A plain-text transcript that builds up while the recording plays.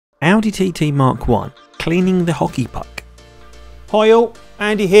Audi TT Mark 1, cleaning the hockey puck. Hi all,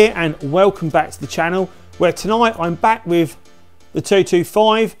 Andy here and welcome back to the channel, where tonight I'm back with the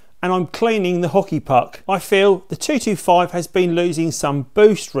 225 and I'm cleaning the hockey puck. I feel the 225 has been losing some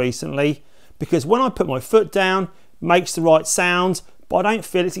boost recently because when I put my foot down, it makes the right sound, but I don't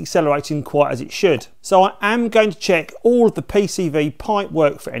feel it's accelerating quite as it should. So I am going to check all of the PCV pipe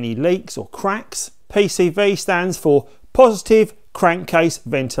work for any leaks or cracks. PCV stands for positive crankcase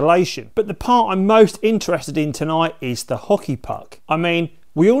ventilation. But the part I'm most interested in tonight is the hockey puck. I mean,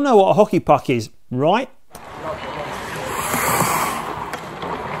 we all know what a hockey puck is, right?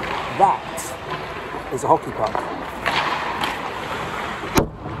 That is a hockey puck.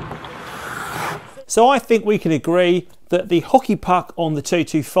 So I think we can agree that the hockey puck on the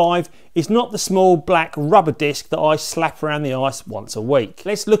 225 is not the small black rubber disc that I slap around the ice once a week.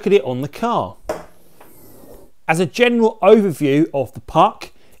 Let's look at it on the car. As a general overview of the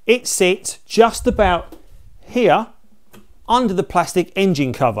puck, it sits just about here under the plastic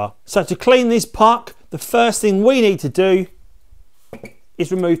engine cover. So to clean this puck, the first thing we need to do is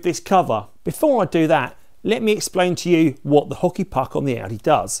remove this cover. Before I do that, let me explain to you what the hockey puck on the Audi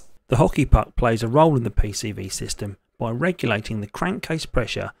does. The hockey puck plays a role in the PCV system by regulating the crankcase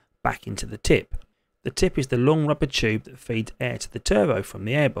pressure back into the tip. The tip is the long rubber tube that feeds air to the turbo from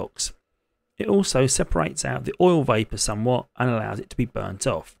the airbox. It also separates out the oil vapour somewhat and allows it to be burnt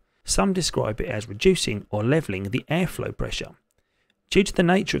off. Some describe it as reducing or levelling the airflow pressure. Due to the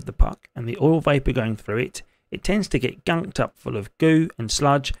nature of the puck and the oil vapour going through it, it tends to get gunked up full of goo and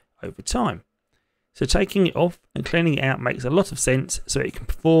sludge over time. So taking it off and cleaning it out makes a lot of sense so it can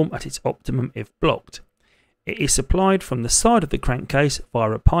perform at its optimum if blocked. It is supplied from the side of the crankcase via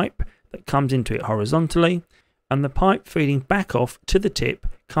a pipe that comes into it horizontally, and the pipe feeding back off to the tip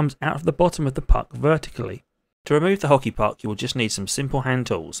comes out of the bottom of the puck vertically. To remove the hockey puck, you will just need some simple hand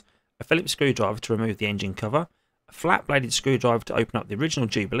tools: a Phillips screwdriver to remove the engine cover, a flat bladed screwdriver to open up the original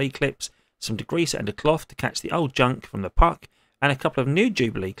Jubilee clips, some degreaser and a cloth to catch the old junk from the puck, and a couple of new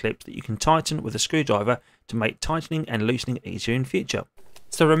Jubilee clips that you can tighten with a screwdriver to make tightening and loosening easier in future.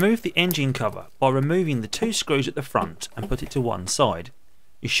 So remove the engine cover by removing the two screws at the front and put it to one side.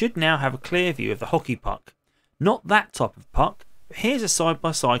 You should now have a clear view of the hockey puck. Not that type of puck, but here's a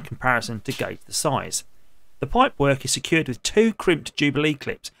side-by-side comparison to gauge the size. The pipe work is secured with two crimped Jubilee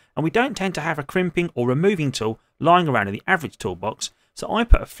clips, and we don't tend to have a crimping or removing tool lying around in the average toolbox, so I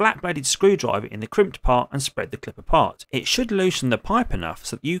put a flat-bladed screwdriver in the crimped part and spread the clip apart. It should loosen the pipe enough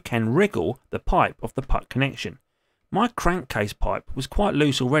so that you can wriggle the pipe off the puck connection. My crankcase pipe was quite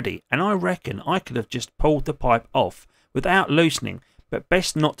loose already, and I reckon I could have just pulled the pipe off without loosening, but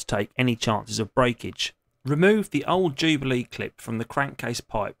best not to take any chances of breakage. Remove the old Jubilee clip from the crankcase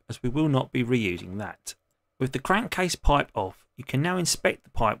pipe, as we will not be reusing that. With the crankcase pipe off, you can now inspect the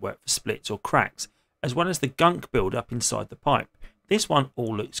pipework for splits or cracks, as well as the gunk build-up inside the pipe. This one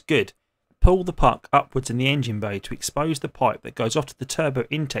all looks good. Pull the puck upwards in the engine bay to expose the pipe that goes off to the turbo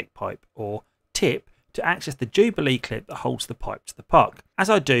intake pipe, or tip, to access the Jubilee clip that holds the pipe to the puck.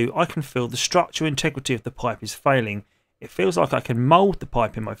 As I do, I can feel the structural integrity of the pipe is failing. It feels like I can mould the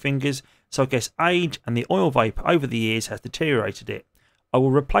pipe in my fingers, so I guess age and the oil vapour over the years has deteriorated it. I will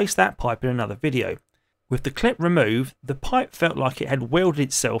replace that pipe in another video. With the clip removed, the pipe felt like it had welded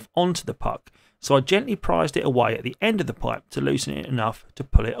itself onto the puck, so I gently prised it away at the end of the pipe to loosen it enough to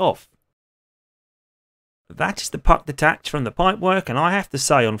pull it off. That is the puck detached from the pipework, and I have to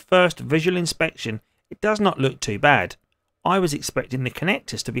say, on first visual inspection, it does not look too bad. I was expecting the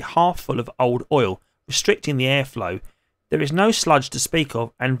connectors to be half full of old oil, restricting the airflow. There is no sludge to speak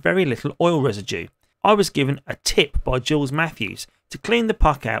of and very little oil residue. I was given a tip by Jules Matthews to clean the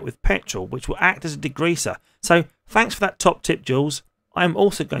puck out with petrol, which will act as a degreaser, so thanks for that top tip, Jules. I am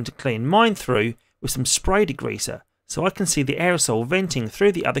also going to clean mine through with some spray degreaser so I can see the aerosol venting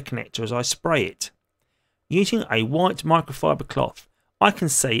through the other connector as I spray it. Using a white microfiber cloth, I can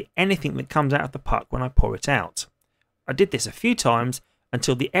see anything that comes out of the puck when I pour it out. I did this a few times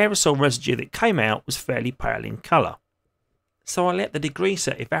until the aerosol residue that came out was fairly pale in colour. So I let the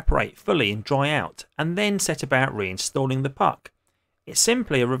degreaser evaporate fully and dry out, and then set about reinstalling the puck. It's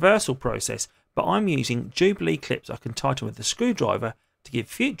simply a reversal process, but I'm using Jubilee clips I can tighten with a screwdriver to give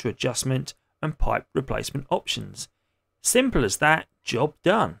future adjustment and pipe replacement options. Simple as that, job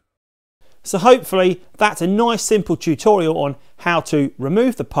done. So hopefully that's a nice simple tutorial on how to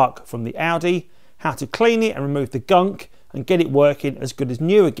remove the puck from the Audi, how to clean it and remove the gunk and get it working as good as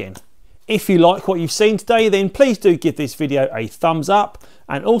new again. If you like what you've seen today, then please do give this video a thumbs up,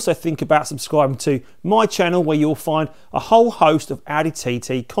 and also think about subscribing to my channel, where you'll find a whole host of Audi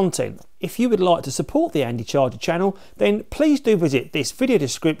TT content. If you would like to support the Andy Charger channel, then please do visit this video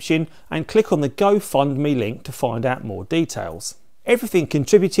description and click on the GoFundMe link to find out more details. Everything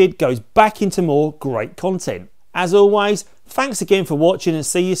contributed goes back into more great content. As always, thanks again for watching, and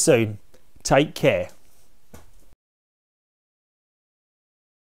see you soon. Take care.